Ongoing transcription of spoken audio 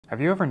Have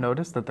you ever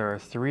noticed that there are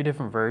 3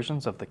 different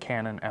versions of the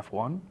Canon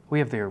F1? We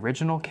have the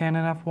original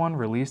Canon F1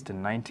 released in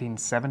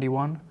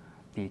 1971,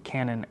 the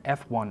Canon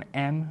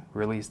F1N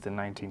released in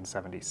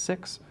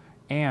 1976,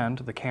 and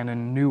the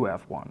Canon New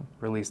F1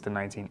 released in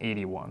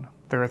 1981.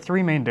 There are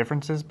 3 main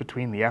differences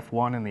between the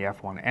F1 and the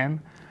F1N.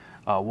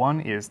 One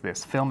is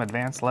this film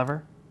advance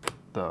lever.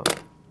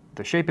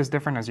 The shape is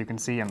different, as you can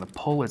see, and the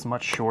pull is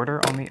much shorter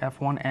on the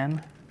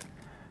F1N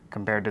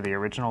compared to the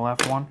original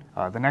F1.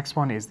 The next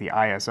one is the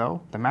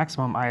ISO. The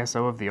maximum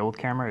ISO of the old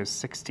camera is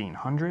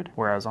 1600,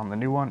 whereas on the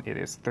new one it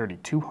is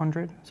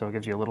 3200, so it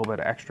gives you a little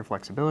bit of extra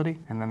flexibility.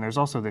 And then there's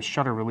also this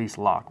shutter release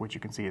lock, which you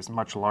can see is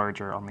much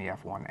larger on the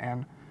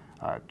F1N,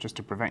 just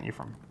to prevent you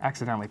from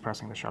accidentally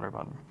pressing the shutter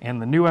button.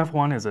 And the new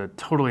F1 is a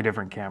totally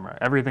different camera.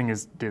 Everything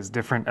is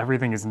different,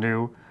 everything is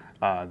new.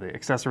 The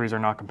accessories are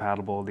not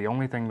compatible. The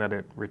only thing that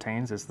it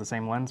retains is the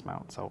same lens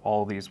mount, so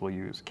all these will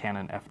use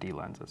Canon FD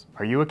lenses.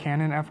 Are you a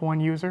Canon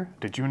F1 user?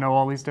 Did you know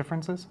all these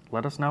differences?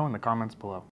 Let us know in the comments below.